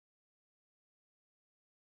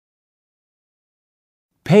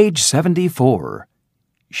Page 74.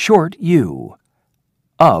 Short U.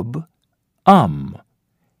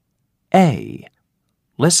 A.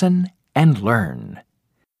 Listen and learn.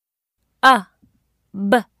 Ub.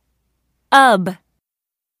 Ub.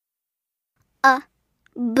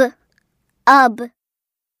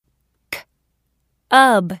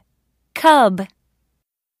 Ub. Cub.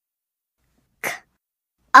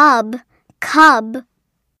 Cub.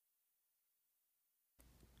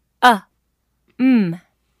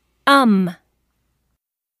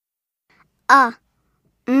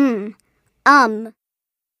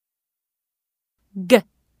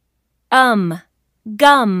 Um.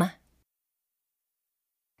 Gum.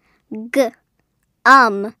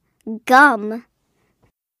 Gum.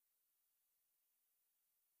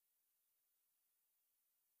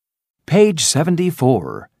 Page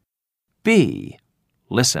 74. B.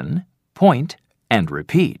 Listen, point, and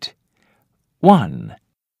repeat. 1.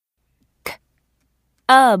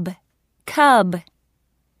 Cub.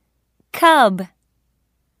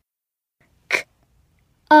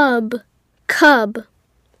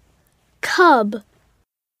 Cub.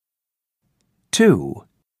 2.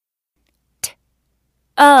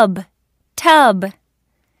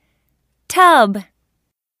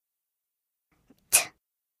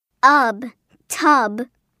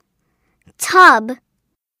 Tub.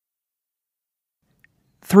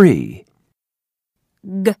 3.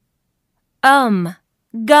 Gum.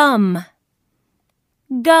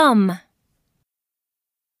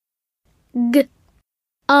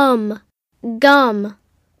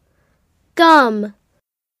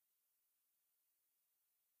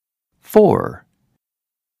 4.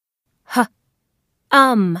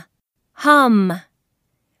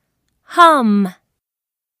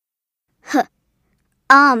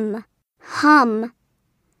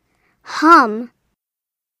 Hum.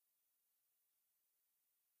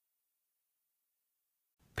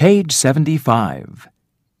 'Page 75.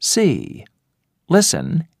 C.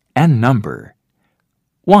 Listen and number.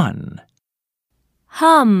 1.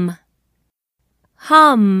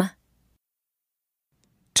 Hum.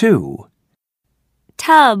 2.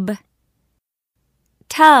 Tub.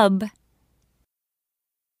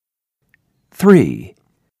 3.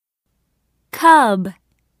 Cub.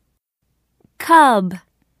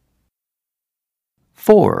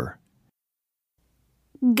 4.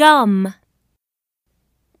 Gum.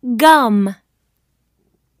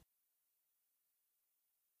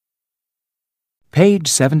 Page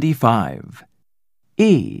 75.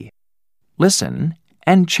 E. Listen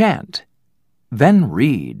and chant. Then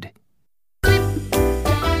read.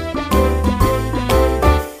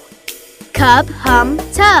 Cub, hum,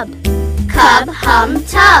 tub. Cub, hum,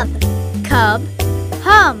 tub. Cub,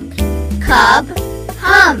 hum. Cub,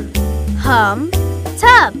 hum. Hum,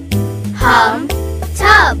 tub. Hum,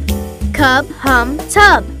 tub. Cub, hum,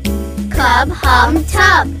 tub. Cub, hum,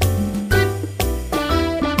 tub.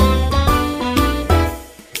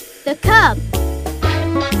 The cub.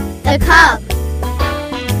 The cub.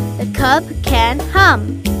 The cub can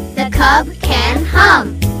hum. The cub can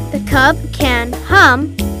hum. The cub can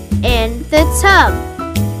hum in the tub.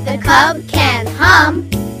 The cub can hum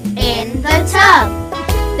in the tub.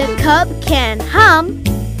 The cub can hum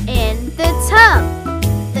in the tub.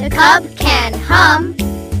 The cub can hum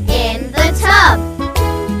in the tub.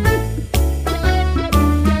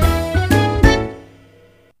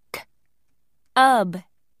 Cub.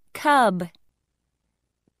 Cub.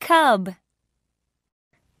 Tub.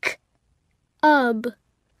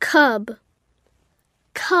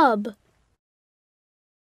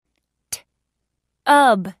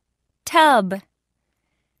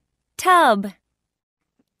 'Tub.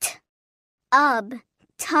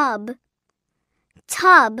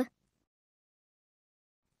 Tub.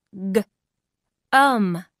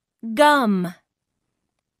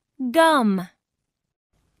 Gum.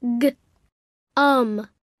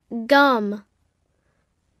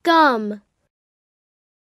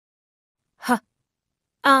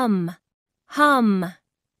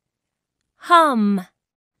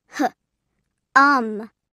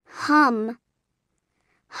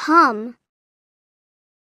 Hum.